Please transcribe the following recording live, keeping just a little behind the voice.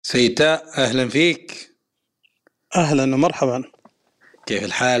سيداء، أهلا فيك. أهلا ومرحبا. كيف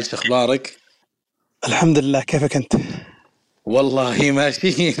الحال؟ شو أخبارك؟ الحمد لله، كيفك أنت؟ والله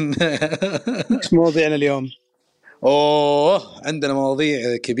ماشيين. إيش مواضيعنا اليوم؟ عندنا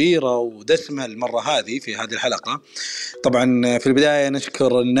مواضيع كبيرة ودسمة المرة هذه في هذه الحلقة. طبعا في البداية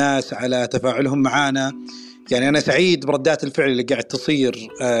نشكر الناس على تفاعلهم معنا. يعني أنا سعيد بردات الفعل اللي قاعد تصير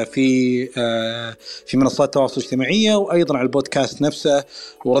في منصات التواصل الاجتماعية، وأيضا على البودكاست نفسه،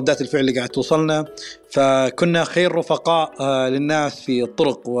 وردات الفعل اللي قاعد توصلنا. فكنا خير رفقاء للناس في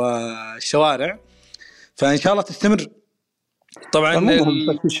الطرق والشوارع، فإن شاء الله تستمر. طبعا مو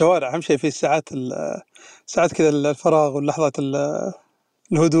في الشوارع، أهم شيء في ساعات كذا الفراغ واللحظات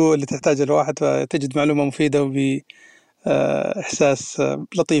الهدوء اللي تحتاج الواحد، فتجد معلومة مفيدة وبإحساس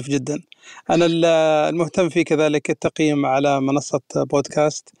لطيف جدا. أنا المهتم فيه كذلك التقييم على منصة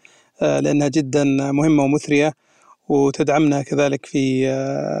بودكاست، لأنها جدا مهمة ومثرية، وتدعمنا كذلك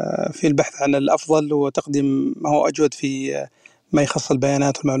في البحث عن الأفضل وتقديم ما هو أجود في ما يخص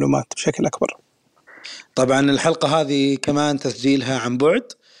البيانات والمعلومات بشكل أكبر. طبعا الحلقة هذه كمان تسجيلها عن بعد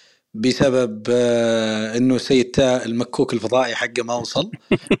بسبب انه سيداء المكوك الفضائي حقه ما وصل.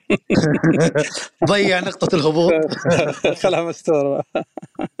 ضيع نقطة الهبوط. خلها مستورة.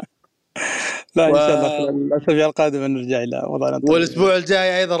 لا إن شاء الله الأسابيع القادمة نرجع إلى وضعنا الطبيعي. والأسبوع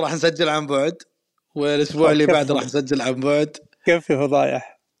الجاي أيضا راح نسجل عن بعد، والأسبوع اللي بعد راح نسجل عن بعد. كيف في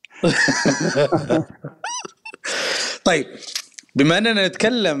فضايح. طيب، بما أننا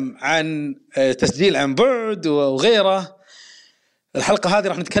نتكلم عن تسجيل عن بعد وغيره، الحلقة هذه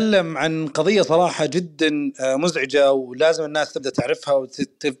راح نتكلم عن قضية صراحة جدا مزعجة، ولازم الناس تبدأ تعرفها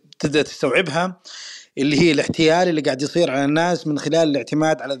وتبدأ تستوعبها، اللي هي الاحتيال اللي قاعد يصير على الناس من خلال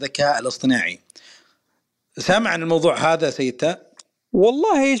الاعتماد على الذكاء الاصطناعي. سامع عن الموضوع هذا سيداء؟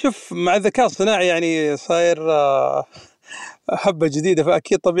 والله شوف، مع الذكاء الصناعي يعني صاير حبة جديدة،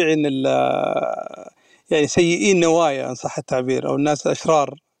 فأكيد طبيعي إن يعني سيئين نوايا إن صح التعبير، أو الناس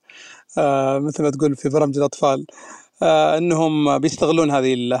الأشرار، مثل ما تقول في برامج الأطفال، أنهم بيستغلون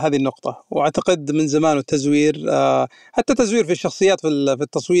هذه النقطة. وأعتقد من زمان التزوير، حتى تزوير في الشخصيات، في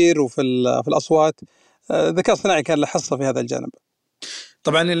التصوير وفي الأصوات، الذكاء الصناعي كان له حصة في هذا الجانب.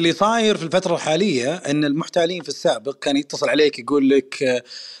 طبعا اللي صاير في الفترة الحالية أن المحتالين في السابق كان يتصل عليك يقول لك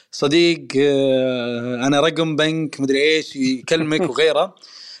صديق أنا رقم بنك مدري إيش، يكلمك وغيره.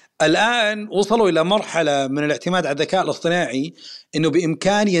 الآن وصلوا إلى مرحلة من الاعتماد على الذكاء الاصطناعي أنه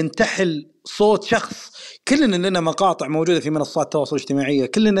بإمكان ينتحل صوت شخص. كلنا لنا مقاطع موجودة في منصات التواصل الاجتماعي،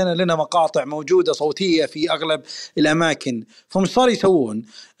 كلنا لنا مقاطع موجودة صوتية في أغلب الأماكن. فمش صار يسوون،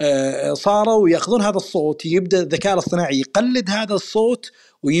 صاروا يأخذون هذا الصوت، يبدأ الذكاء الاصطناعي يقلد هذا الصوت،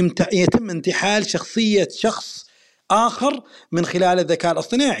 ويتم انتحال شخصية شخص آخر من خلال الذكاء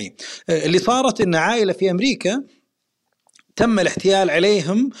الاصطناعي. اللي صارت إن عائلة في أمريكا تم الاحتيال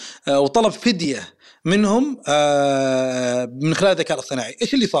عليهم وطلب فدية منهم من خلال الذكاء الاصطناعي.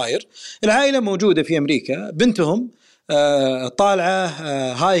 إيش اللي صاير؟ العائلة موجودة في أمريكا، بنتهم طالعة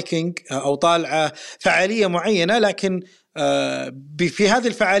هايكينج أو طالعة فعالية معينة، لكن في هذه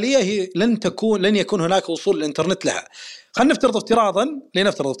الفعالية هي لن يكون هناك وصول للإنترنت لها. خلينا لنفترض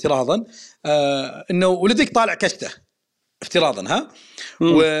افتراضا إنه ولدك طالع كشته افتراضا، ها؟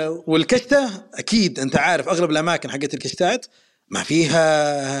 والكشته اكيد انت عارف اغلب الاماكن حقت الكشتات ما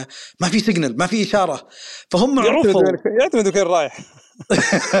في سيجنال، ما في اشاره. فهم يعتمدوا كين رايح.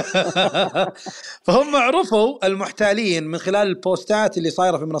 فهم عرفوا المحتالين من خلال البوستات اللي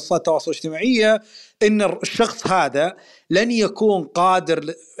صايره في منصات التواصل الاجتماعي ان الشخص هذا لن يكون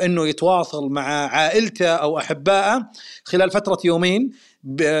قادر انه يتواصل مع عائلته او احبائه خلال فتره يومين.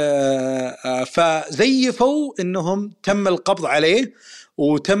 فزيفوا انهم تم القبض عليه،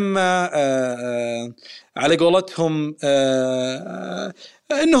 وتم على قولتهم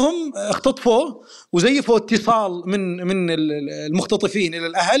انهم اختطفوه، وزيفوا اتصال من المختطفين الى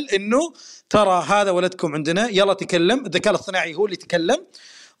الاهل انه ترى هذا ولدكم عندنا، يلا تكلم. الذكاء الاصطناعي هو اللي تكلم،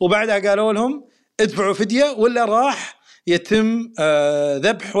 وبعدها قالوا لهم ادفعوا فدية ولا راح يتم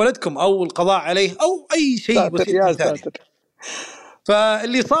ذبح ولدكم او القضاء عليه او اي شيء بسيط ثاني.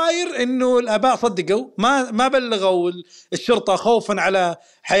 فاللي صاير انه الاباء صدقوا، ما بلغوا الشرطه خوفا على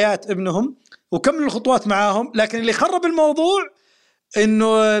حياه ابنهم، وكملوا الخطوات معاهم. لكن اللي خرب الموضوع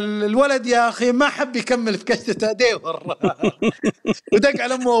انه الولد يا اخي ما حب يكمل في كشته ديور. ودق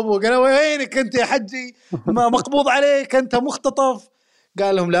على امه وابوه قال وينك انت يا حجي، ما مقبوض عليك، انت مختطف.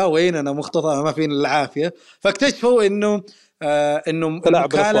 قال لهم لا، وين انا مختطف، ما فيني العافيه. فاكتشفوا انه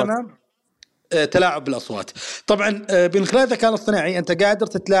المكالمه تلاعب بالأصوات. طبعا من خلال الذكاء الاصطناعي أنت قادر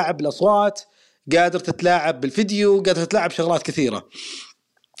تتلاعب بالأصوات، قادر تتلاعب بالفيديو، قادر تتلاعب شغلات كثيرة.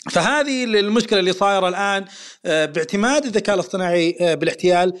 فهذه المشكلة اللي صايرة الآن باعتماد الذكاء الاصطناعي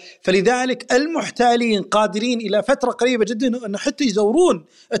بالاحتيال. فلذلك المحتالين قادرين إلى فترة قريبة جدا أنه حتى يزورون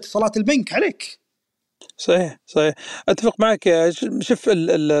اتصالات البنك عليك. صحيح أتفق معك. شوف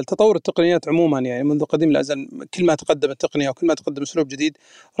التطور التقنيات عموما يعني منذ قديم الأزل، كل ما تقدم التقنية وكل ما تقدم أسلوب جديد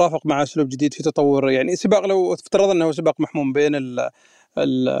رافق مع أسلوب جديد في تطور. يعني سباق، لو افترضنا أنه سباق محموم بين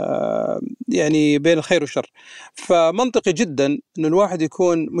يعني بين الخير والشر، فمنطقي جدا أن الواحد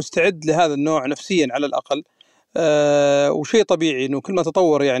يكون مستعد لهذا النوع نفسيا على الأقل. وشيء طبيعي انه كل ما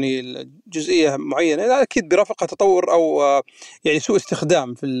تطور يعني الجزئيه معينه اكيد برافقها تطور او يعني سوء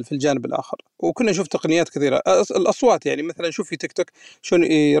استخدام في الجانب الاخر. وكنا نشوف تقنيات كثيره، الاصوات يعني مثلا نشوف في تيك توك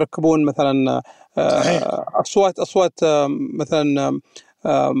شلون يركبون مثلا اصوات مثلا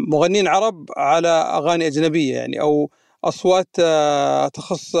مغنين عرب على اغاني اجنبيه يعني، او اصوات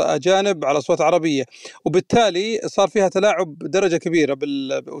تخص اجانب على اصوات عربيه، وبالتالي صار فيها تلاعب درجه كبيره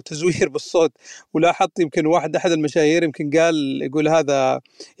وتزوير بالصوت. ولاحظت يمكن احد المشاهير يمكن يقول هذا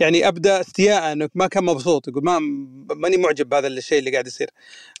يعني ابدا استياء انه ما كان مبسوط، يقول ماني معجب بهذا الشيء اللي قاعد يصير،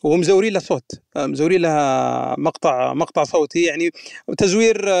 ومزورين له صوت، مزورين لها مقطع صوتي يعني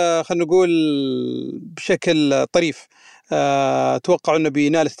تزوير خلينا نقول بشكل طريف. توقع انه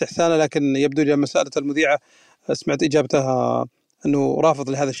بينال استحسانه، لكن يبدو لما سالت المذيعه سمعت إجابتها أنه رافض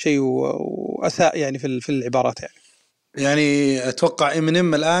لهذا الشيء وأساء يعني في العبارات يعني أتوقع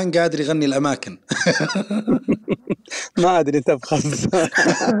إمينيم الآن قادر يغني الأماكن. ما أدري أنت بخص.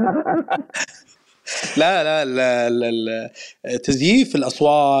 لا تزييف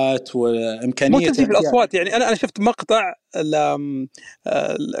الأصوات وإمكانية مو تزييف الأصوات يعني. أنا شفت مقطع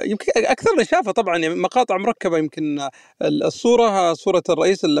يمكن أكثر شافه طبعا يعني مقاطع مركبة، يمكن الصورة صورة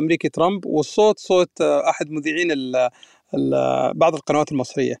الرئيس الأمريكي ترامب، والصوت صوت أحد مذيعين بعض القنوات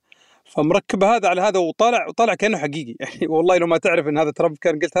المصرية، فمركب هذا على هذا وطالع كأنه حقيقي يعني. والله لو ما تعرف ان هذا ترامب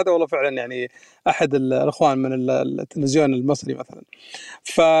كان قلت هذا، والله فعلا يعني احد الاخوان من التلفزيون المصري مثلا.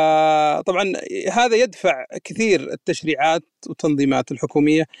 فطبعا هذا يدفع كثير التشريعات والتنظيمات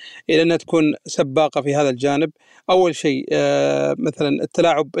الحكومية الى انها تكون سباقة في هذا الجانب. اول شيء مثلا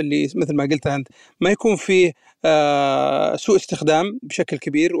التلاعب اللي مثل ما قلت انت ما يكون فيه سوء استخدام بشكل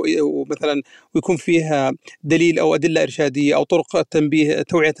كبير، ومثلا ويكون فيه دليل أو أدلة إرشادية أو طرق تنبيه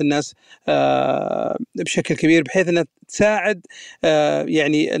توعية الناس بشكل كبير، بحيث أنها تساعد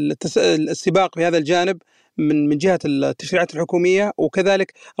يعني السباق في هذا الجانب من جهة التشريعات الحكومية،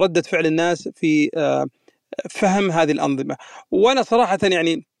 وكذلك ردة فعل الناس في فهم هذه الأنظمة. وأنا صراحة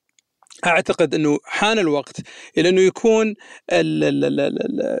يعني أعتقد أنه حان الوقت إلى أنه يكون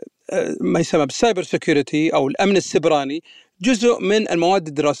ما يسمى بالسايبر سيكيورتي أو الأمن السبراني جزء من المواد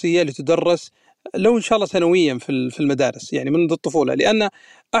الدراسية اللي تدرس لو إن شاء الله سنويا في المدارس يعني منذ الطفولة. لأن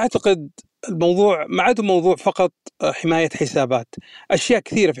أعتقد الموضوع ما عاد موضوع فقط حماية حسابات، أشياء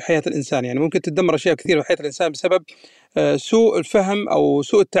كثيرة في حياة الإنسان يعني ممكن تدمر أشياء كثيرة في حياة الإنسان بسبب سوء الفهم أو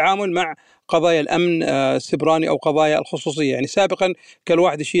سوء التعامل مع قضايا الأمن السبراني أو قضايا الخصوصية. يعني سابقا كان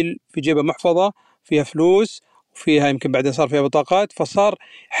الواحد يشيل في جيبه محفظة فيها فلوس وفيها يمكن بعدين صار فيها بطاقات، فصار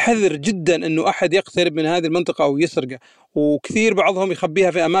حذر جدا أنه أحد يقترب من هذه المنطقة أو يسرقه، وكثير بعضهم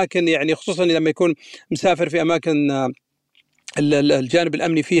يخبيها في أماكن يعني خصوصا لما يكون مسافر في أماكن الجانب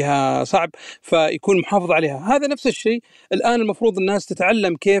الأمني فيها صعب فيكون محافظ عليها. هذا نفس الشيء الآن المفروض الناس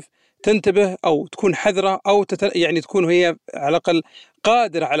تتعلم كيف تنتبه أو تكون حذرة أو يعني تكون هي على الأقل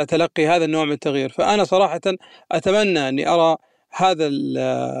قادرة على تلقي هذا النوع من التغيير. فأنا صراحة أتمنى أني أرى هذا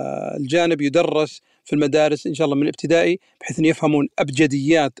الجانب يدرس في المدارس إن شاء الله من الابتدائي، بحيث أن يفهمون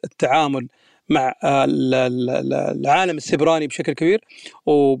أبجديات التعامل مع العالم السبراني بشكل كبير،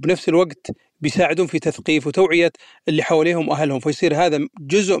 وبنفس الوقت بيساعدون في تثقيف وتوعية اللي حواليهم وأهلهم، فيصير هذا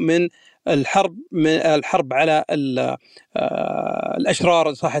جزء من الحرب على الأشرار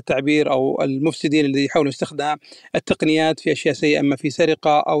إن صح التعبير أو المفسدين اللي يحاولوا استخدام التقنيات في أشياء سيئة، إما في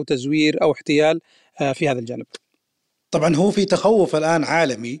سرقة أو تزوير أو احتيال في هذا الجانب. طبعا هو في تخوف الآن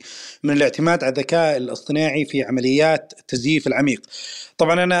عالمي من الاعتماد على الذكاء الاصطناعي في عمليات التزييف العميق.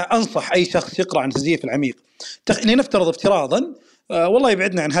 طبعا أنا أنصح أي شخص يقرأ عن التزييف العميق. لنفترض افتراضا والله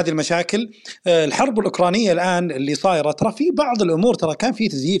يبعدنا عن هذه المشاكل، الحرب الأوكرانية الآن اللي صايرة ترى في بعض الأمور ترى كان في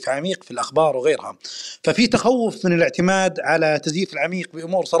تزييف عميق في الأخبار وغيرها، ففي تخوف من الاعتماد على تزييف العميق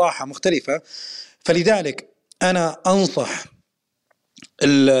بأمور صراحة مختلفة. فلذلك أنا أنصح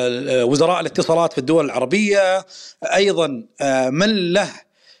وزراء الاتصالات في الدول العربية أيضا من له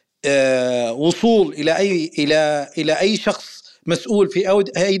وصول إلى أي شخص مسؤول في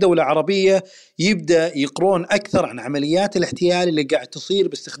أي دولة عربية يبدأ يقرون أكثر عن عمليات الاحتيال اللي قاعد تصير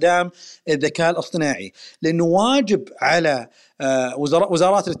باستخدام الذكاء الاصطناعي، لأنه واجب على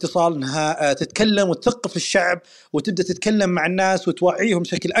وزارات الاتصال أنها تتكلم وتثقف الشعب وتبدأ تتكلم مع الناس وتوعيهم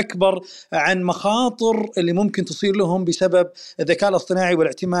بشكل أكبر عن مخاطر اللي ممكن تصير لهم بسبب الذكاء الاصطناعي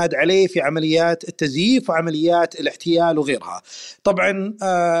والاعتماد عليه في عمليات التزييف وعمليات الاحتيال وغيرها. طبعا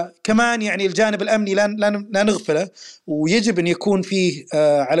كمان يعني الجانب الأمني لا نغفله، ويجب أن يكون فيه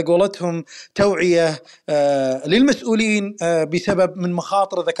على قولتهم توعية للمسؤولين بسبب من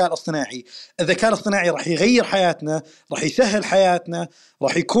مخاطر الذكاء الاصطناعي. الذكاء الاصطناعي راح يغير حياتنا، راح يسهل حياتنا،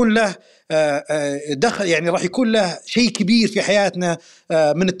 راح يكون له دخل، يعني راح يكون له شيء كبير في حياتنا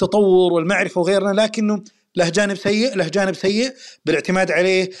من التطور والمعرفة وغيرنا، لكنه له جانب سيء بالاعتماد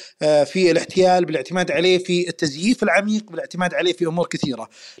عليه في الاحتيال، بالاعتماد عليه في التزييف العميق، بالاعتماد عليه في أمور كثيرة.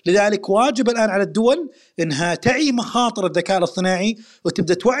 لذلك واجب الآن على الدول إنها تعي مخاطر الذكاء الاصطناعي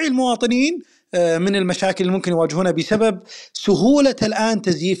وتبدأ توعي المواطنين من المشاكل اللي ممكن يواجهونها بسبب سهولة الآن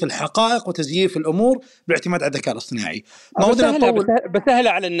تزييف الحقائق وتزييف الأمور بالاعتماد على الذكاء الاصطناعي. بسهلة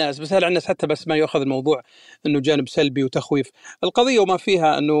على الناس حتى بس ما يأخذ الموضوع أنه جانب سلبي وتخويف. القضية وما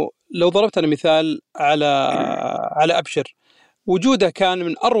فيها أنه لو ضربت أنا مثال على أبشر، وجوده كان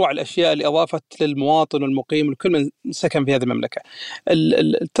من أروع الأشياء اللي أضافت للمواطن والمقيم ولكل من سكن في هذه المملكة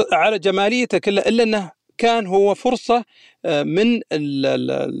على جماليته كلها، إلا أنه كان هو فرصة من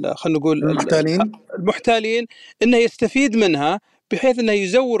خلينا نقول المحتالين انه يستفيد منها بحيث انه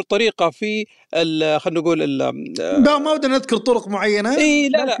يزور طريقه في خلينا نقول ما بدنا نذكر طرق معينه.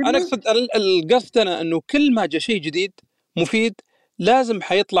 لا انا اقصد القصد انا انه كل ما جاء شيء جديد مفيد لازم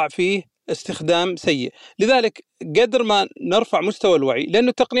حيطلع فيه استخدام سيء. لذلك قدر ما نرفع مستوى الوعي، لأنه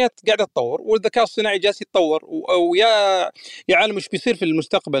التقنيات قاعدة تتطور والذكاء الصناعي جالس يتطور، يا عالم مش بيصير في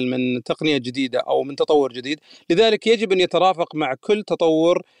المستقبل من تقنية جديدة أو من تطور جديد. لذلك يجب أن يترافق مع كل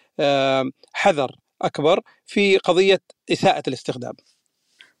تطور حذر أكبر في قضية إساءة الاستخدام.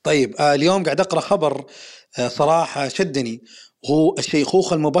 طيب اليوم قاعد أقرأ خبر صراحة شدني، هو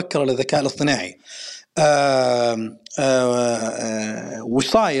الشيخوخة المبكرة للذكاء الاصطناعي. وش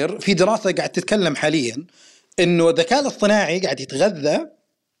صاير في دراسة قاعد تتكلم حاليا إنه الذكاء الاصطناعي قاعد يتغذى،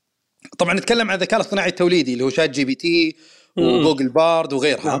 طبعا نتكلم عن الذكاء الاصطناعي التوليدي اللي هو شات جي بي تي وجوجل بارد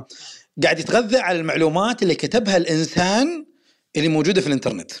وغيرها، قاعد يتغذى على المعلومات اللي كتبها الإنسان اللي موجودة في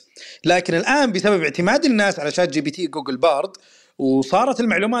الإنترنت. لكن الآن بسبب اعتماد الناس على شات جي بي تي جوجل بارد وصارت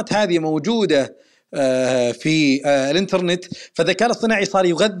المعلومات هذه موجودة في الإنترنت، فالذكاء الاصطناعي صار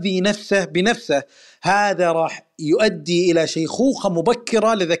يغذي نفسه بنفسه. هذا راح يؤدي إلى شيخوخة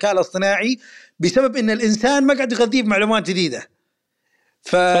مبكرة للذكاء الاصطناعي بسبب أن الإنسان ما قاعد يغذيه بمعلومات جديدة،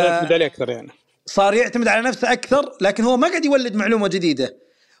 صار يعتمد على نفسه أكثر، لكن هو ما قاعد يولد معلومة جديدة،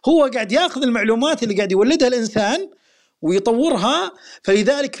 هو قاعد يأخذ المعلومات اللي قاعد يولدها الإنسان ويطورها.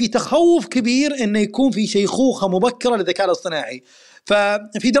 فلذلك في تخوف كبير أنه يكون في شيخوخة مبكرة للذكاء الاصطناعي.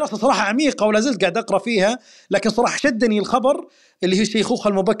 ففي دراسة صراحة عميقة ولا زلت قاعد أقرأ فيها، لكن صراحة شدني الخبر اللي هي الشيخوخة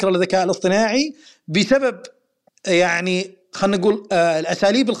المبكرة للذكاء الاصطناعي بسبب يعني خلنا نقول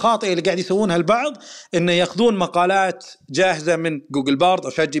الأساليب الخاطئة اللي قاعد يسوونها البعض، إنه يأخذون مقالات جاهزة من جوجل بارد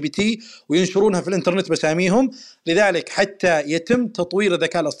أو شات جي بي تي وينشرونها في الإنترنت بساميهم. لذلك حتى يتم تطوير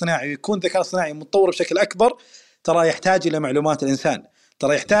الذكاء الاصطناعي ويكون الذكاء الاصطناعي متطور بشكل أكبر، ترى يحتاج إلى معلومات الإنسان،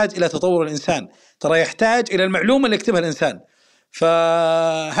 ترى يحتاج إلى تطور الإنسان، ترى يحتاج إلى المعلومة اللي يكتبها الإنسان.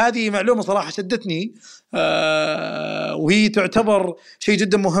 فهذه معلومة صراحة شدتني وهي تعتبر شيء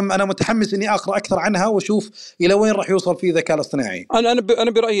جدا مهم. أنا متحمس إني أقرأ أكثر عنها وأشوف إلى وين راح يوصل فيه الذكاء الاصطناعي.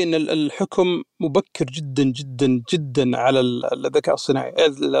 أنا برأيي أن الحكم مبكر جدا جدا جدا على الذكاء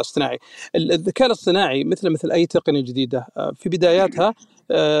الاصطناعي. الذكاء الاصطناعي مثل أي تقنية جديدة في بداياتها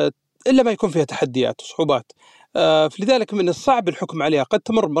إلا ما يكون فيها تحديات وصعوبات، فلذلك من الصعب الحكم عليها. قد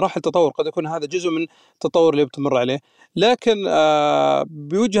تمر مراحل تطور، قد يكون هذا جزء من التطور اللي بتمر عليه، لكن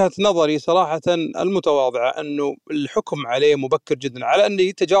بوجهة نظري صراحة المتواضعة أنه الحكم عليه مبكر جدا. على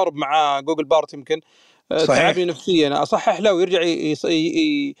أني تجارب مع جوجل بارت يمكن تعبني نفسيا، أصحح له ويرجع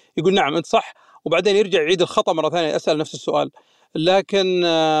يقول نعم أنت صح، وبعدين يرجع يعيد الخطأ مرة ثانية، أسأل نفس السؤال.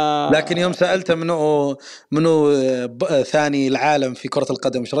 لكن يوم سألته منو ثاني العالم في كرة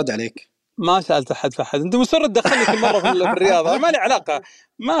القدم ايش رد عليك؟ ما سألت أحد في أحد. أنت مصر تدخلني كل مرة في الرياضة، ما لي علاقة،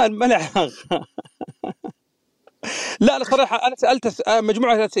 ما لي علاقة. لا صراحة أنا سألت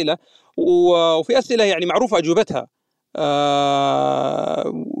مجموعة أسئلة، وفي أسئلة يعني معروفة أجوبتها،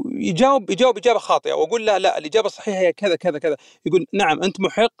 يجاوب إجابة خاطئة، وأقول لا الإجابة الصحيحة هي كذا كذا كذا، يقول نعم أنت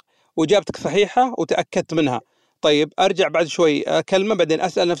محق وإجابتك صحيحة وتأكدت منها. طيب أرجع بعد شوي أكلمه، بعدين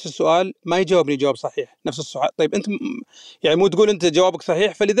أسأل نفس السؤال ما يجاوبني جواب صحيح نفس السؤال. طيب أنت يعني مو تقول أنت جوابك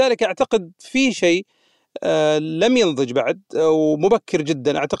صحيح؟ فلذلك أعتقد في شيء لم ينضج بعد ومبكر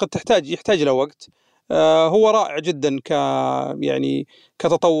جدا. أعتقد يحتاج له وقت. هو رائع جدا يعني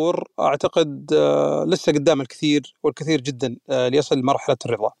كتطور. أعتقد لسه قدام الكثير والكثير جدا ليصل لمرحلة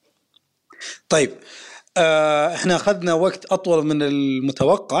الرضا. طيب، احنا أخذنا وقت أطول من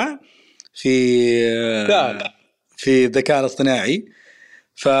المتوقع في الذكاء الاصطناعي،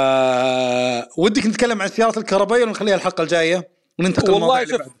 فودك نتكلم عن السيارات الكهربائية ولا نخليها الحلقة الجاية وننتقل للموضوع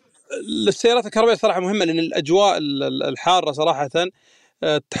اللي بعد؟ السيارات الكهربائية صراحة مهمة، لأن الأجواء الحارة صراحة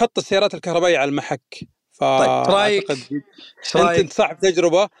تحط السيارات الكهربائية على المحك. طيب، أنت صاحب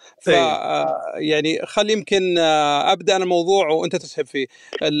تجربة، يعني خلي يمكن أبدأ أنا الموضوع وأنت تسحب فيه.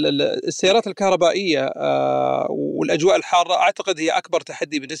 السيارات الكهربائية والأجواء الحارة أعتقد هي أكبر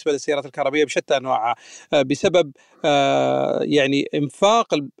تحدي بالنسبة للسيارات الكهربائية بشتى أنواعها، بسبب يعني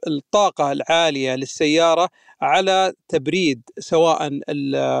إنفاق الطاقة العالية للسيارة على تبريد سواء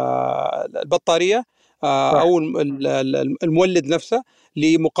البطارية أو المولد نفسه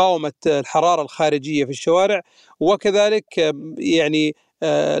لمقاومة الحرارة الخارجية في الشوارع، وكذلك يعني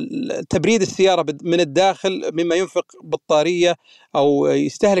تبريد السيارة من الداخل، مما ينفق بطارية أو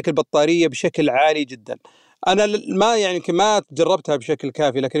يستهلك البطارية بشكل عالي جدا. أنا ما جربتها بشكل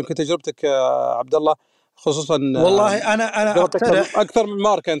كافي، لكن يمكن تجربتك عبد الله خصوصا. والله أنا أقترح أكثر من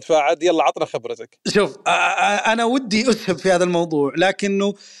ماركة أنت، فعاد يلا عطنا خبرتك. شوف، أنا ودي أسهب في هذا الموضوع،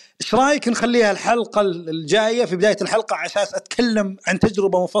 لكنه إيش رأيك نخليها الحلقة الجاية في بداية الحلقة على أساس أتكلم عن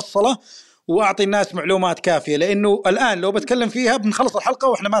تجربة مفصلة وأعطي الناس معلومات كافية، لأنه الآن لو بتكلم فيها بنخلص الحلقة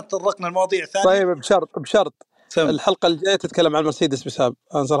وإحنا ما تطرقنا المواضيع الثانية. طيب، بشرط الحلقة الجاية تتكلم عن مرسيدس بسبب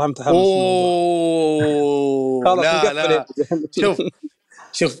أنا صراحة متحمس للموضوع. لا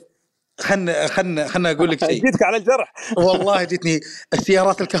شوف خلنا أقول لك شيء. جيتك على الجرح. والله جتني.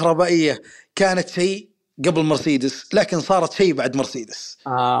 السيارات الكهربائية كانت شيء قبل مرسيدس، لكن صارت شيء بعد مرسيدس.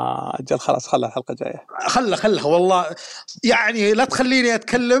 أجل خلاص، خلها الحلقة الجاية. خلها والله، يعني لا تخليني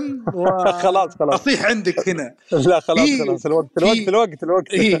أتكلم خلاص أصيح عندك هنا. لا خلاص الوقت.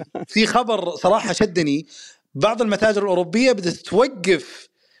 في خبر صراحة شدني. بعض المتاجر الأوروبية بدأت توقف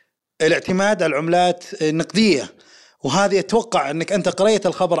الاعتماد على العملات النقدية، وهذه أتوقع أنك أنت قرأت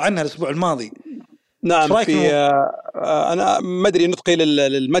الخبر عنها الأسبوع الماضي. نعم. أنا ما أدري نطقي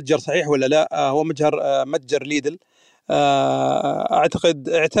للمتجر صحيح ولا لا. هو متجر ليدل. أعتقد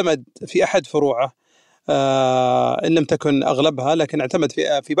اعتمد في أحد فروعه، إن لم تكن أغلبها، لكن اعتمد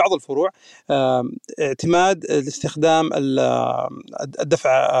في بعض الفروع اعتماد استخدام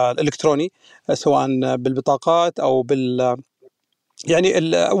الدفع الإلكتروني، سواء بالبطاقات أو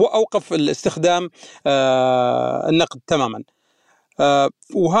يعني أوقف الاستخدام النقد تماما.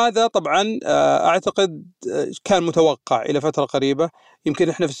 وهذا طبعا أعتقد كان متوقع إلى فترة قريبة. يمكن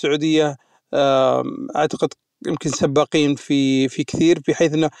إحنا في السعودية أعتقد يمكن سباقين في كثير،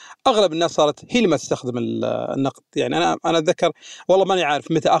 بحيث أنه أغلب الناس صارت هي اللي ما تستخدم النقد. يعني أنا أتذكر والله ماني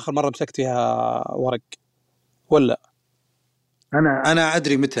عارف متى آخر مرة مسكت فيها ورق، ولا أنا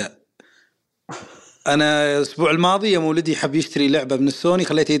أدري متى. أنا الأسبوع الماضي يوم ولدي حب يشتري لعبة من السوني،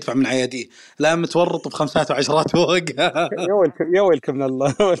 خليته يدفع من عياديه، لا متورط بخمسات وعشرات فوق. يا ويلكم من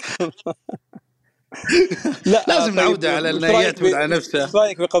الله. لا لازم نعوده على أنه يعتمد على نفسه. إيش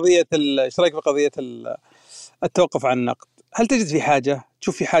رأيك بقضية التوقف عن النقد؟ هل تجد في حاجة،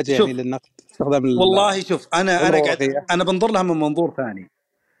 تشوف في حاجة يعني للنقد استخدام؟ والله شوف، أنا بنظر لها من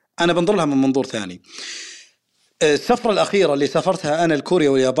منظور ثاني. السفرة الأخيرة اللي سافرتها أنا لكوريا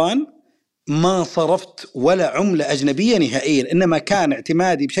واليابان ما صرفت ولا عملة أجنبية نهائيا، إنما كان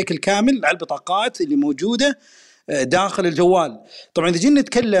اعتمادي بشكل كامل على البطاقات اللي موجودة داخل الجوال. طبعا إذا جينا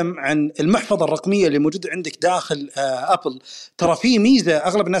نتكلم عن المحفظة الرقمية اللي موجودة عندك داخل أبل، ترى في ميزة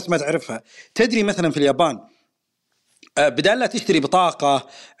أغلب الناس ما تعرفها. تدري مثلا في اليابان بدال لا تشتري بطاقة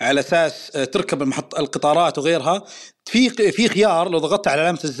على أساس تركب القطارات وغيرها، في خيار لو ضغطت على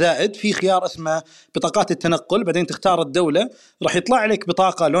علامة الزائد، في خيار اسمه بطاقات التنقل، بعدين تختار الدولة، راح يطلع لك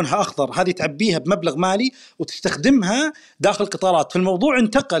بطاقة لونها أخضر، هذه تعبيها بمبلغ مالي وتستخدمها داخل القطارات. فالموضوع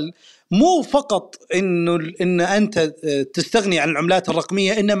انتقل مو فقط إن أنت تستغني عن العملات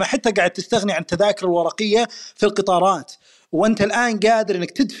الرقمية، إنما حتى قاعد تستغني عن التذاكر الورقية في القطارات. وأنت الآن قادر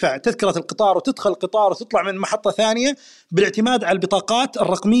إنك تدفع تذكرة القطار وتدخل القطار وتطلع من محطة ثانية بالاعتماد على البطاقات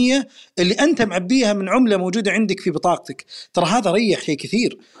الرقمية اللي أنت معبيها من عملة موجودة عندك في بطاقتك. ترى هذا ريح شيء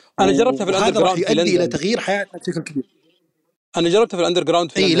كثير. أنا جربتها في الأندر جراوند، هذا راح يؤدي إلى تغيير حياتنا بشكل كبير. أنا جربتها في الأندر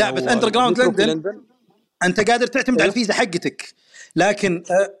جراوند في لندن. لا بس أندر جراوند لندن أنت قادر تعتمد على الفيزا حقتك، لكن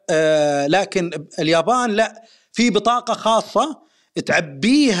اليابان لا، في بطاقة خاصة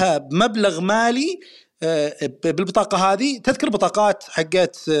تعبيها بمبلغ مالي بالبطاقة هذه. تذكر بطاقات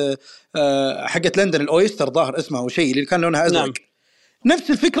حقت لندن الأويستر ظاهر اسمها أو شيء اللي كان لونها أزرق. نعم.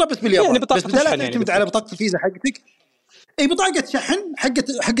 نفس الفكره بس باليابان، يعني بس بدل لا تعتمد على بطاقه الفيزا حقتك، اي بطاقه شحن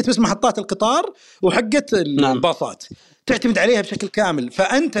حقت بس محطات القطار وحقت الباصات، تعتمد عليها بشكل كامل.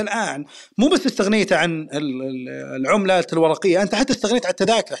 فانت الان مو بس استغنيت عن العملات الورقيه، انت حتى استغنيت عن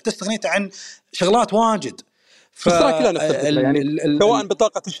التذاكر، حتى استغنيت عن شغلات واجد. بس ترى كلها نفس الفكره، يعني سواء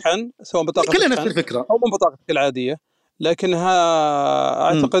بطاقه شحن، سواء بطاقه كلها شحن نفس الفكره او من بطاقتك العاديه، لكنها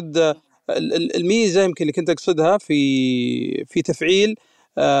اعتقد الميزه يمكن اللي كنت اقصدها في تفعيل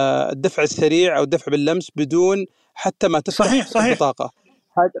الدفع السريع او الدفع باللمس بدون حتى ما تفتح صحيح. البطاقه.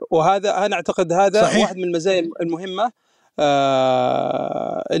 وهذا انا اعتقد هذا صحيح. واحد من المزايا المهمه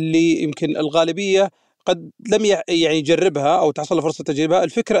اللي يمكن الغالبيه قد لم يعني يجربها او تحصل له فرصه تجربها.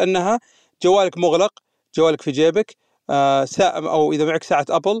 الفكره انها جوالك مغلق، جوالك في جيبك، ساعة او اذا معك ساعه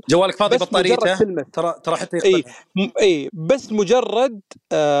ابل، جوالك فاضي بطاريته، ترى حتى يقبلها. اي بس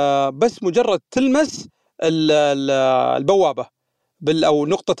مجرد تلمس البوابه او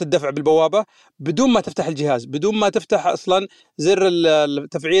نقطه الدفع بالبوابه بدون ما تفتح الجهاز، بدون ما تفتح اصلا زر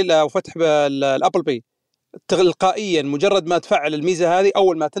التفعيل او فتح الابل باي، تلقائيا مجرد ما تفعل الميزه هذه،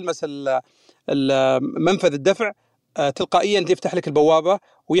 اول ما تلمس منفذ الدفع تلقائيا يفتح لك البوابه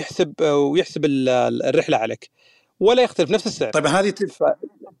ويحسب الرحله عليك، ولا يختلف نفس السعر. طيب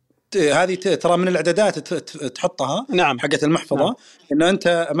هذه ترى من الاعدادات تحطها نعم. حقت المحفظه. نعم. انه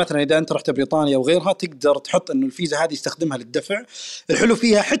انت مثلا اذا انت رحت بريطانيا وغيرها تقدر تحط انه الفيزا هذه يستخدمها للدفع. الحلو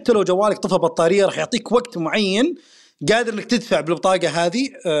فيها حتى لو جوالك طفى بطاريه راح يعطيك وقت معين قادر انك تدفع بالبطاقه هذه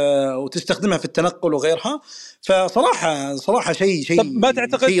وتستخدمها في التنقل وغيرها. فصراحه شيء ما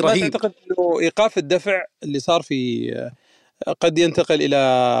تعتقد انه ايقاف الدفع اللي صار في قد ينتقل الى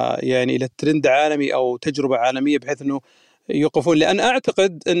يعني الى ترند عالمي او تجربه عالميه بحيث انه يوقفون؟ لأن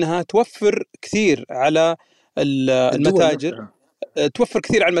أعتقد أنها توفر كثير على المتاجر، توفر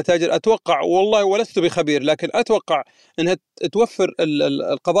كثير على المتاجر. أتوقع والله ولست بخبير، لكن أتوقع أنها توفر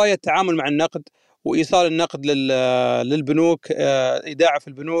القضايا التعامل مع النقد وإيصال النقد للبنوك، إيداعه في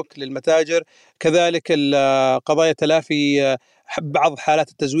البنوك للمتاجر، كذلك قضايا تلافي بعض حالات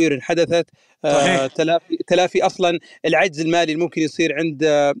التزوير إن حدثت، تلافي أصلا العجز المالي اللي ممكن يصير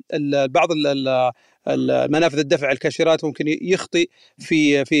عند بعض المنافذ الدفع، الكاشيرات ممكن يخطئ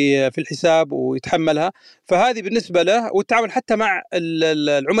في الحساب ويتحملها. فهذه بالنسبة له، والتعامل حتى مع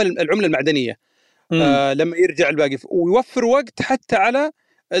العملة المعدنية لما يرجع الباقي، ويوفر وقت حتى على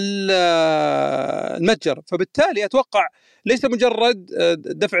المتجر. فبالتالي أتوقع ليس مجرد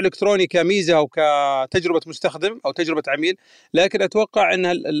دفع إلكتروني كميزة أو كتجربة مستخدم أو تجربة عميل، لكن أتوقع أن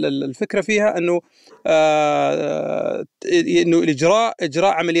الفكرة فيها أنه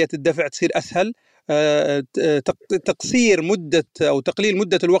إجراء عملية الدفع تصير أسهل، تقصير مدة أو تقليل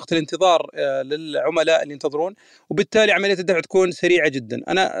مدة الوقت الانتظار للعملاء اللي ينتظرون، وبالتالي عملية الدفع تكون سريعة جدا.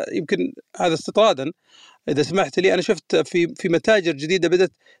 أنا يمكن هذا استطرادا إذا سمحت لي، أنا شفت في متاجر جديدة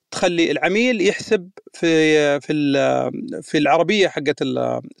بدأت تخلي العميل يحسب في العربية حقت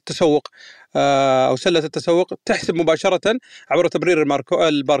التسوق أو سلة التسوق، تحسب مباشرة عبر تبرير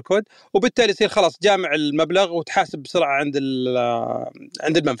الباركود، وبالتالي يصير خلاص جامع المبلغ وتحاسب بسرعة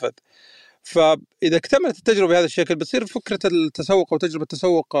عند المنفذ. فإذا اكتملت التجربة بهذا الشكل بتصير فكرة التسوق أو تجربة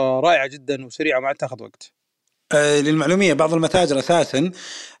التسوق رائعة جدا وسريعة وما تأخذ وقت. للمعلومية بعض المتاجر أساسا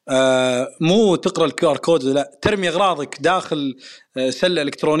مو تقرأ الكيو ار كود، لا، ترمي أغراضك داخل سلة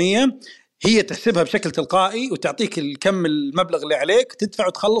إلكترونية، هي تحسبها بشكل تلقائي وتعطيك الكم المبلغ اللي عليك، تدفع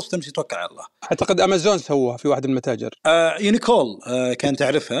وتخلص وتمشي توكل على الله. أعتقد أمازون سووها في واحد من المتاجر. يونيكول كانت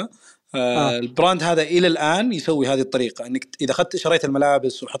تعرفها. البراند هذا إلى الآن يسوي هذه الطريقة، أنك إذا أخذت شريت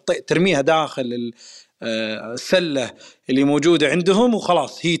الملابس وحطيت ترميها داخل السلة اللي موجودة عندهم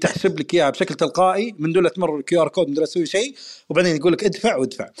وخلاص هي تحسب لك إياها بشكل تلقائي من دون لا تمر الكيو ار كود، من دون لا تسوي شيء، وبعدين يقول لك ادفع.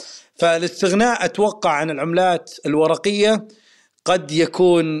 فالاستغناء أتوقع عن العملات الورقية قد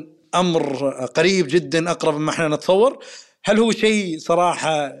يكون أمر قريب جدا، أقرب مما احنا نتصور. هل هو شيء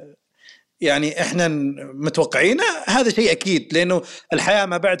صراحة يعني احنا متوقعينه؟ هذا شيء اكيد، لانه الحياه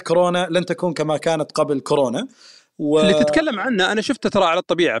ما بعد كورونا لن تكون كما كانت قبل كورونا. اللي تتكلم عنه انا شفته ترى على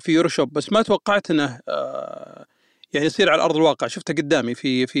الطبيعه في يوروشوب، بس ما توقعت انه يعني يصير على ارض الواقع. شفته قدامي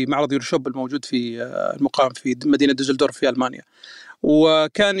في معرض يوروشوب الموجود في المقام في مدينه دوزلدورف في المانيا،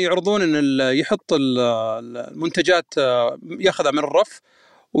 وكان يعرضون ان يحط المنتجات ياخذها من الرف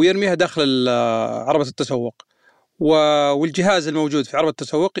ويرميها داخل عربه التسوق، والجهاز الموجود في عربة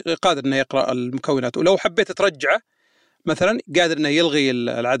التسوق قادر أنه يقرأ المكونات، ولو حبيت ترجعه مثلا قادر أنه يلغي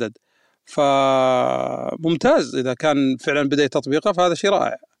العدد. فممتاز إذا كان فعلا بدأ تطبيقه، فهذا شيء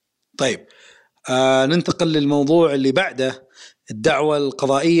رائع. طيب ننتقل للموضوع اللي بعده، الدعوة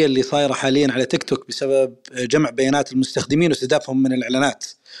القضائية اللي صايرة حاليا على تيك توك بسبب جمع بيانات المستخدمين واستهدافهم من الإعلانات.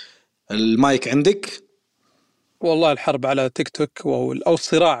 المايك عندك. والله الحرب على تيك توك أو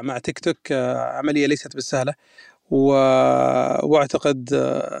الصراع مع تيك توك عملية ليست بالسهلة. واعتقد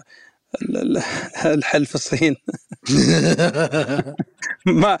الحل في الصين.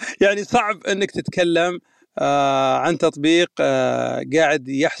 ما يعني صعب انك تتكلم عن تطبيق قاعد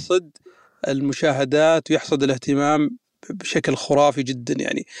يحصد المشاهدات ويحصد الاهتمام بشكل خرافي جدا.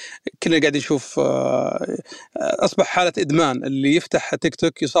 يعني كنا قاعد نشوف اصبح حالة ادمان، اللي يفتح تيك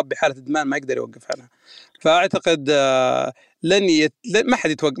توك يصاب بحالة ادمان ما يقدر يوقف عنها. فاعتقد ما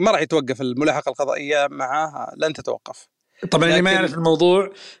حد يتوقف، ما راح يتوقف الملاحقة القضائية معها، لن تتوقف. طبعا اللي ما لكن يعرف الموضوع،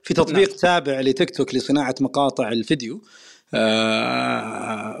 في تطبيق نعم. تابع لتيك توك لصناعة مقاطع الفيديو،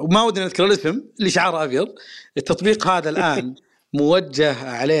 وما ودنا نذكر الاسم، اللي شعاره أبيض. التطبيق هذا الآن موجه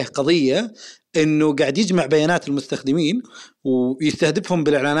عليه قضية انه قاعد يجمع بيانات المستخدمين ويستهدفهم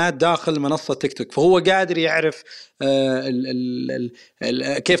بالاعلانات داخل منصه تيك توك. فهو قادر يعرف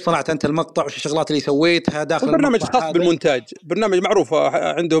كيف صنعت انت المقطع وش الشغلات اللي سويتها داخل البرنامج المقطع خاص هذا. بالمونتاج، برنامج معروف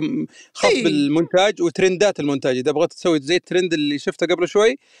عندهم خاص بالمونتاج وترندات المونتاج. اذا بغيت تسوي زي الترند اللي شفته قبل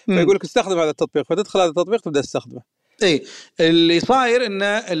شوي فيقول لك استخدم هذا التطبيق، فتدخل هذا التطبيق تبدا تستخدمه. اللي صاير ان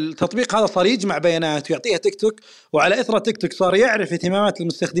التطبيق هذا صار يجمع بيانات ويعطيها تيك توك، وعلى اثر تيك توك صار يعرف اهتمامات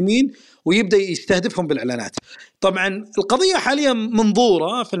المستخدمين ويبدا يستهدفهم بالاعلانات. طبعا القضيه حاليا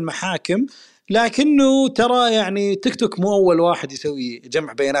منظوره في المحاكم، لكنه ترى يعني تيك توك مو اول واحد يسوي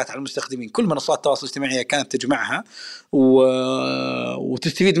جمع بيانات على المستخدمين. كل منصات التواصل الاجتماعي كانت تجمعها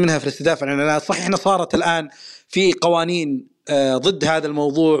وتستفيد منها في الاستهداف عن الاعلانات. صحيح انه صارت الان في قوانين ضد هذا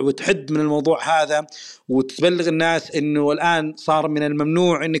الموضوع وتحد من الموضوع هذا وتبلغ الناس انه الان صار من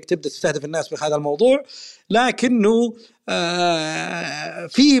الممنوع انك تبدا تستهدف الناس بهذا الموضوع، لكنه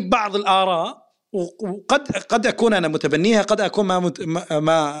في بعض الاراء وقد اكون انا متبنيها، قد اكون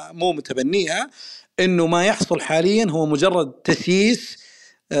ما مو متبنيها، انه ما يحصل حاليا هو مجرد تسييس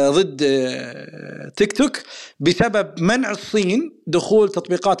ضد تيك توك بسبب منع الصين دخول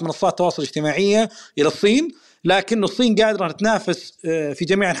تطبيقات منصات التواصل الاجتماعية إلى الصين. لكن الصين قادرة تنافس في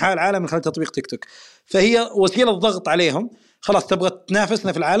جميع أنحاء العالم من خلال تطبيق تيك توك، فهي وسيلة ضغط عليهم. خلاص تبغى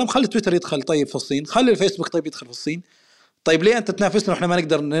تنافسنا في العالم، خلي تويتر يدخل طيب في الصين، خلي الفيسبوك طيب يدخل في الصين. طيب ليه أنت تنافسنا وإحنا ما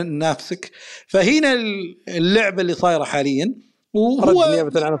نقدر ننافسك؟ فهنا اللعبة اللي صايرة حاليا. وهو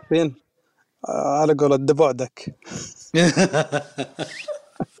نيابة عن الصين على قولة دبعدك.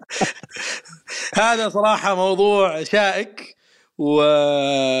 هذا صراحة موضوع شائك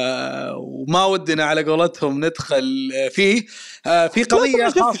وما ودنا على قولتهم ندخل فيه. في قضية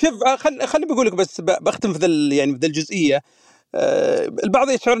شوف خلي بقول لك بس بختم في يعني في الجزئية. البعض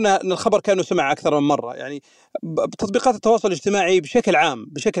يشعر ان الخبر كانه سمع اكثر من مره. يعني تطبيقات التواصل الاجتماعي بشكل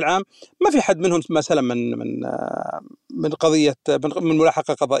عام ما في حد منهم ما سلم من قضيه من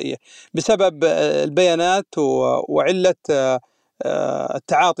ملاحقه قضائيه بسبب البيانات وعله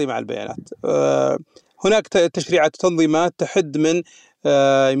التعاطي مع البيانات. هناك تشريعات وتنظيمات تحد من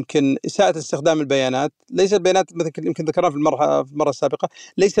يمكن إساءة استخدام البيانات. ليس البيانات مثل يمكن ذكرنا في المرة السابقة،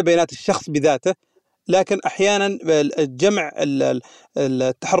 ليس بيانات الشخص بذاته، لكن أحيانا الجمع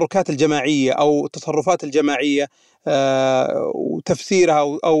التحركات الجماعية أو التصرفات الجماعية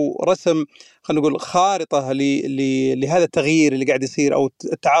وتفسيرها أو رسم خلينا نقول خارطة لهذا التغيير اللي قاعد يصير أو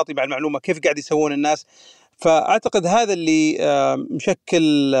التعاطي مع المعلومة كيف قاعد يسوون الناس. فأعتقد هذا اللي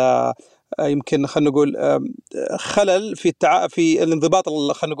مشكل يمكن خلينا نقول خلل في الانضباط،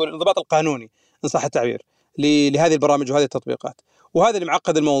 خلينا نقول الانضباط القانوني إن صح التعبير لهذه البرامج وهذه التطبيقات، وهذا اللي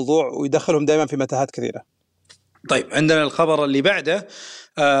معقد الموضوع ويدخلهم دائما في متاهات كثيرة. طيب عندنا الخبر اللي بعده.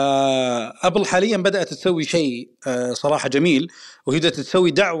 أبل حاليا بدأت تسوي شيء صراحة جميل، وهي بدأت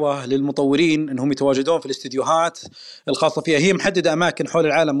تسوي دعوة للمطورين أنهم يتواجدون في الاستديوهات الخاصة فيها. هي محددة أماكن حول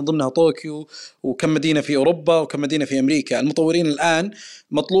العالم من ضمنها طوكيو وكم مدينة في أوروبا وكم مدينة في أمريكا. المطورين الآن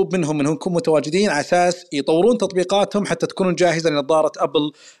مطلوب منهم أنهم يكونوا متواجدين على أساس يطورون تطبيقاتهم حتى تكون جاهزة لنظارة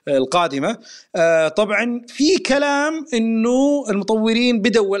أبل القادمة. طبعا في كلام أنه المطورين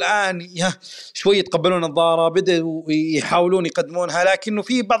بدأوا الآن شوي يتقبلون النظارة، بدأوا يحاولون يقدمونها، لكنه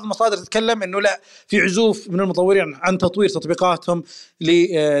في بعض المصادر تتكلم انه لا، في عزوف من المطورين عن تطوير تطبيقاتهم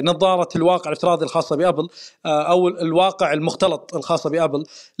لنظارة الواقع الافتراضي الخاصة بأبل او الواقع المختلط الخاصة بأبل.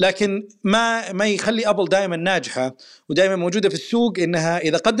 لكن ما يخلي أبل دائما ناجحة ودائما موجودة في السوق انها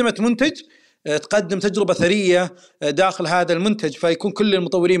اذا قدمت منتج تقدم تجربة ثرية داخل هذا المنتج، فيكون كل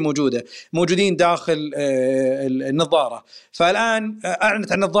المطورين موجودين داخل النظارة. فالآن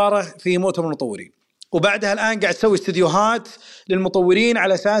أعلنت عن النظارة في مؤتمر المطورين، وبعدها الآن قاعد تسوي استديوهات للمطورين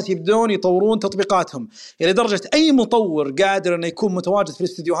على أساس يبدون يطورون تطبيقاتهم، إلى درجة أي مطور قادر أنه يكون متواجد في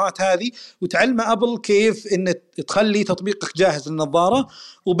الاستديوهات هذه وتعلم أبل كيف أن تخلي تطبيقك جاهز للنظارة،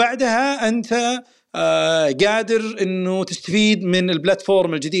 وبعدها أنت قادر أنه تستفيد من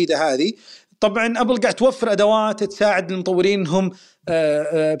البلاتفورم الجديدة هذه. طبعا ابل قاعد توفر ادوات تساعد المطورين انهم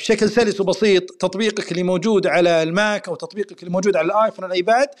بشكل سلس وبسيط تطبيقك اللي موجود على الماك او تطبيقك اللي موجود على الايفون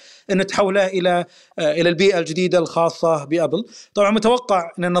والايباد انه تحوله الى البيئه الجديده الخاصه بابل. طبعا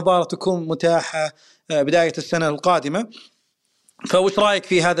متوقع ان النظاره تكون متاحه بدايه السنه القادمه. فوش رايك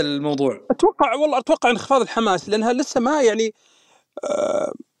في هذا الموضوع؟ اتوقع انخفاض الحماس لانها لسه ما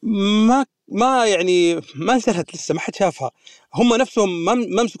يعني ما انشرت لسه، ما حد شافها، هم نفسهم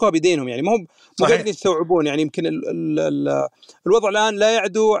ما مسكوها بيدينهم، يعني مو قادرين يستوعبون. يعني يمكن الوضع الان لا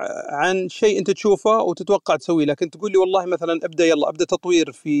يعدو عن شيء انت تشوفه وتتوقع تسويه، لكن تقول لي والله مثلا ابدا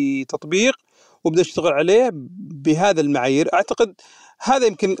تطوير في تطبيق وابدا اشتغل عليه بهذا المعايير. اعتقد هذا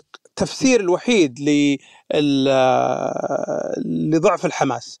يمكن التفسير الوحيد لضعف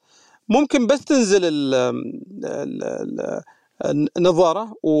الحماس. ممكن بس تنزل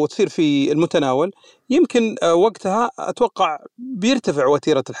النظارة وتصير في المتناول، يمكن وقتها أتوقع بيرتفع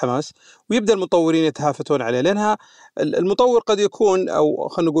وتيرة الحماس ويبدأ المطورين يتهافتون عليه، لأنها المطور قد يكون أو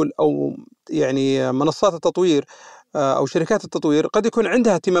خلينا نقول أو يعني منصات التطوير أو شركات التطوير قد يكون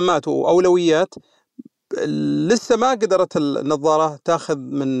عندها اهتمامات وأولويات لسه ما قدرت النظارة تأخذ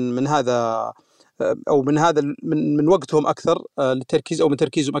من هذا أو من وقتهم أكثر للتركيز أو من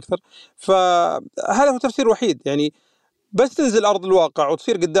تركيزهم أكثر. فهذا هو تفسير وحيد، يعني بس تنزل أرض الواقع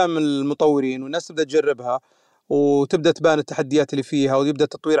وتصير قدام المطورين والناس تبدأ تجربها وتبدأ تبان التحديات اللي فيها ويبدأ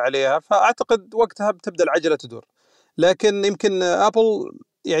التطوير عليها، فأعتقد وقتها بتبدأ العجلة تدور. لكن يمكن أبل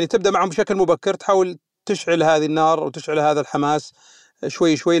يعني تبدأ معهم بشكل مبكر، تحاول تشعل هذه النار وتشعل هذا الحماس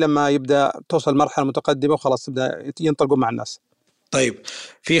شوي شوي لما يبدأ توصل مرحلة متقدمة وخلاص تبدأ ينطلقون مع الناس. طيب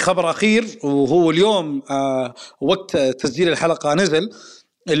في خبر أخير وهو اليوم وقت تسجيل الحلقة نزل،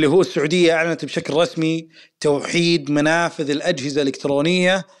 اللي هو السعودية أعلنت بشكل رسمي توحيد منافذ الأجهزة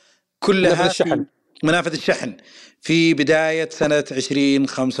الإلكترونية كلها، منافذ الشحن في بداية سنة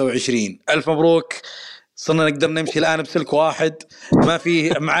 2025. ألف مبروك، صرنا نقدر نمشي الآن بسلك واحد، ما في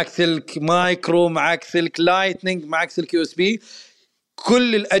معك سلك مايكرو، معك سلك لايتنينج، معك سلك USB.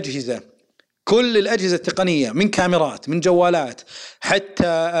 كل الأجهزة التقنية من كاميرات من جوالات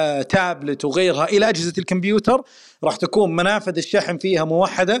حتى تابلت وغيرها إلى أجهزة الكمبيوتر راح تكون منافذ الشحن فيها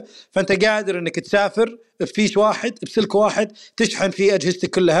موحدة، فأنت قادر أنك تسافر بفيش واحد بسلك واحد تشحن فيه أجهزتك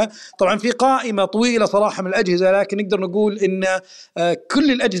كلها. طبعا في قائمة طويلة صراحة من الأجهزة، لكن نقدر نقول أن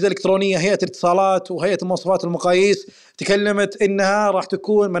كل الأجهزة الإلكترونية هيئة الاتصالات وهيئة المواصفات والمقاييس تكلمت أنها راح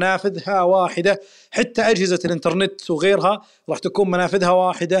تكون منافذها واحدة، حتى أجهزة الإنترنت وغيرها راح تكون منافذها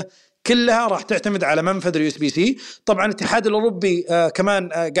واحدة، كلها راح تعتمد على منفذ USB-C. طبعا الاتحاد الأوروبي كمان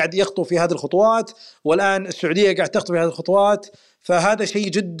قاعد يخطو في هذه الخطوات، والآن السعودية قاعد تخطو في هذه الخطوات. فهذا شيء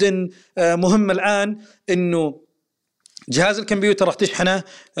جدا مهم الآن، إنه جهاز الكمبيوتر راح تشحنه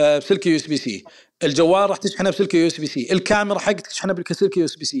بسلك USB-C، الجوال راح تشحنه بسلك USB-C، الكاميرا حقك تشحنه بسلك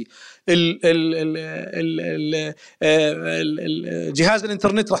USB-C، جهاز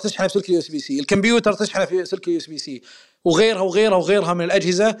الانترنت راح تشحنه بسلك USB-C، الكمبيوتر تشحنه في سلك USB-C، وغيرها من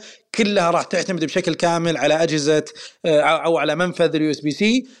الأجهزة كلها راح تعتمد بشكل كامل على أجهزة أو على منفذ USB-C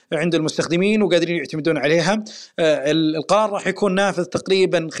عند المستخدمين وقادرين يعتمدون عليها. القرار راح يكون نافذ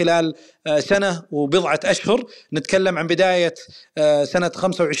تقريبا خلال سنة وبضعة أشهر، نتكلم عن بداية سنة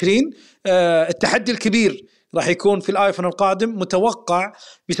 25. التحدي الكبير راح يكون في الآيفون القادم، متوقع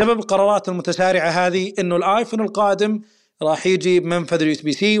بسبب القرارات المتسارعة هذه إنه الآيفون القادم راح يجي بمنفذ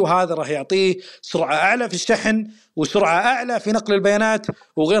USB-C، وهذا راح يعطيه سرعة أعلى في الشحن وسرعة أعلى في نقل البيانات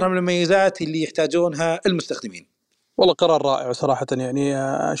وغيرها من المميزات اللي يحتاجونها المستخدمين. والله قرار رائع صراحة، يعني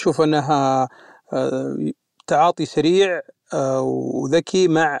أشوف أنها تعاطي سريع وذكي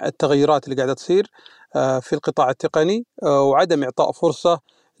مع التغيرات اللي قاعدة تصير في القطاع التقني، وعدم إعطاء فرصة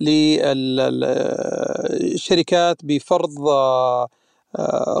للشركات بفرض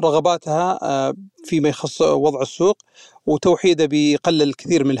رغباتها فيما يخص وضع السوق، وتوحيده بيقلل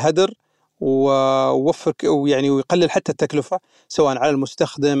الكثير من الهدر ووفر يعني ويقلل حتى التكلفة سواء على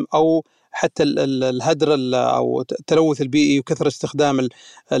المستخدم أو حتى الهدر أو التلوث البيئي وكثر استخدام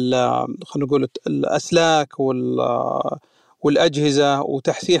خلينا نقول الأسلاك والأجهزة،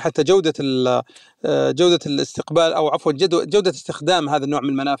 وتحسين حتى جودة الاستقبال أو عفوا جودة استخدام هذا النوع من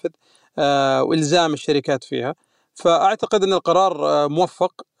المنافذ وإلزام الشركات فيها. فأعتقد أن القرار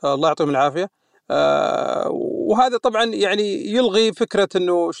موفق، الله يعطيهم العافية. وهذا طبعا يعني يلغي فكرة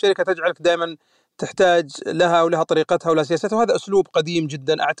أنه الشركة تجعلك دائما تحتاج لها ولها طريقتها ولا سياستها، وهذا أسلوب قديم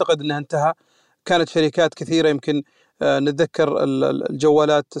جدا أعتقد أنه انتهى. كانت شركات كثيرة يمكن نتذكر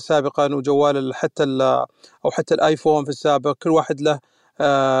الجوالات سابقا وجوال حتى الآيفون في السابق، كل واحد له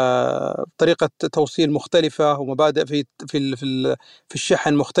طريقة توصيل مختلفة ومبادئ في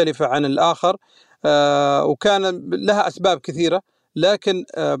الشحن مختلفة عن الآخر، وكان لها أسباب كثيرة. لكن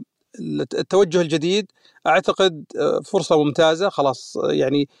التوجه الجديد أعتقد فرصة ممتازة. خلاص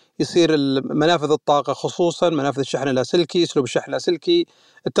يعني يصير منافذ الطاقة خصوصا منافذ الشحن اللاسلكي، أسلوب الشحن اللاسلكي،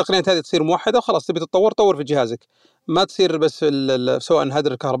 التقنيات هذه تصير موحدة. وخلاص تبي تتطور طور في جهازك، ما تصير بس سواء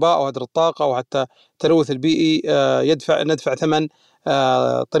هدر الكهرباء أو هدر الطاقة أو حتى تلوث البيئي ندفع ثمن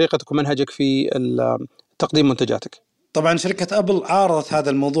طريقتك ومنهجك في تقديم منتجاتك. طبعا شركة أبل عارضت هذا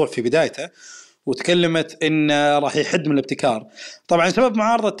الموضوع في بدايته وتكلمت إن راح يحد من الابتكار. طبعا سبب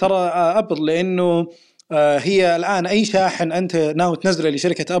معارضة ترى أبل لأنه هي الآن أي شاحن أنت ناوي تنزله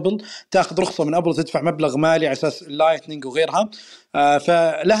لشركة أبل تأخذ رخصة من أبل وتدفع مبلغ مالي على أساس اللايتنينج وغيرها.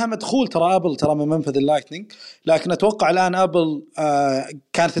 فلها مدخول ترى أبل ترى من منفذ اللايتنينج. لكن أتوقع الآن أبل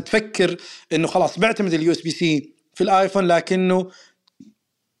كانت تفكر إنه خلاص بعتمد اليو اس بي سي في الآيفون، لكنه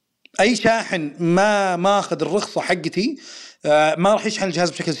أي شاحن ما أخذ الرخصة حقتي ما راح يشحن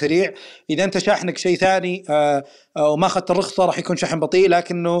الجهاز بشكل سريع. إذا أنت شاحنك شيء ثاني وما أخذت الرخصة راح يكون شحن بطيء.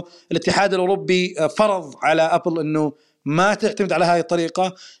 لكنه الاتحاد الأوروبي فرض على أبل أنه ما تعتمد على هذه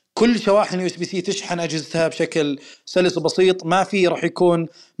الطريقة. كل شواحن يو اس بي سي تشحن أجهزتها بشكل سلس وبسيط، ما في راح يكون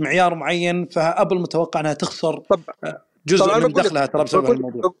معيار معين. فأبل متوقع أنها تخسر جزء من دخلها ترى بسبب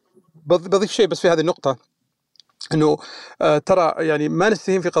الموضوع. بضيف شيء بس في هذه النقطة، انه ترى يعني ما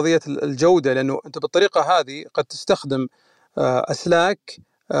نستهين في قضيه الجوده، لانه انت بالطريقه هذه قد تستخدم اسلاك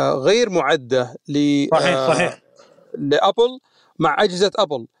غير معده صحيح لابل مع اجهزه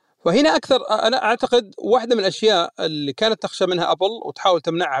ابل. فهنا اكثر انا اعتقد واحده من الاشياء اللي كانت تخشى منها ابل وتحاول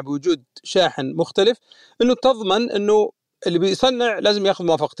تمنعها بوجود شاحن مختلف، انه تضمن انه اللي بيصنع لازم ياخذ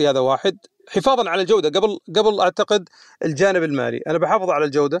موافقتي. هذا واحد، حفاظا على الجوده. قبل اعتقد الجانب المالي، انا بحافظ على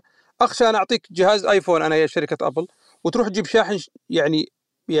الجوده. اخشى انا اعطيك جهاز ايفون انا يا شركه ابل وتروح تجيب شاحن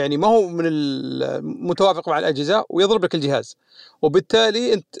يعني ما هو من المتوافق مع الاجهزه ويضرب لك الجهاز،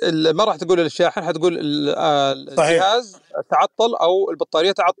 وبالتالي انت ما راح تقول للشاحن، حتقول الجهاز تعطل او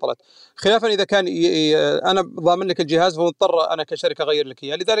البطاريه تعطلت. خلافا اذا كان انا ضامن لك الجهاز فمضطر انا كشركه اغير لك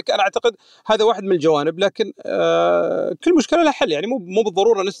اياه. لذلك انا اعتقد هذا واحد من الجوانب. لكن كل مشكله لها حل، يعني مو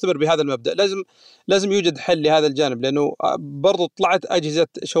بالضروره نستمر بهذا المبدا. لازم يوجد حل لهذا الجانب، لانه برضو طلعت اجهزه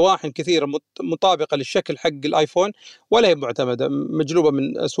شواحن كثيره مطابقه للشكل حق الايفون ولا هي معتمده، مجلوبه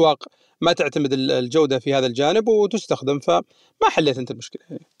من اسواق ما تعتمد الجوده في هذا الجانب وتستخدم. فما حليت انت المشكله.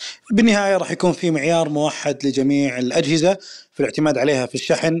 بالنهايه راح يكون في معيار موحد لجميع الاجهزه في الاعتماد عليها في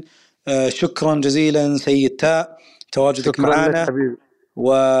الشحن. شكرا جزيلا سيد تاء تواجدك معنا،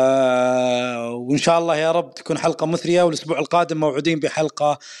 وإن شاء الله يا رب تكون حلقة مثرية. والأسبوع القادم موعودين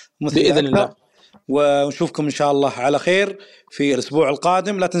بحلقة مثرية بإذن الله، ونشوفكم إن شاء الله على خير في الأسبوع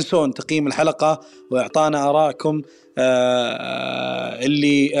القادم. لا تنسون تقييم الحلقة وإعطانا آراءكم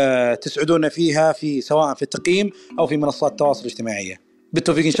اللي تسعدونا فيها في سواء في التقييم أو في منصات التواصل الاجتماعي.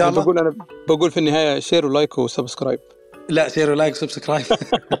 بالتوفيق إن شاء الله. أنا بقول في النهاية شير ولايك وسبسكرايب. لا، شير ولايك وسبسكرايب.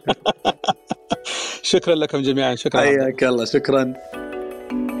 شكرا لكم جميعا. شكرا. حياك الله. شكرا.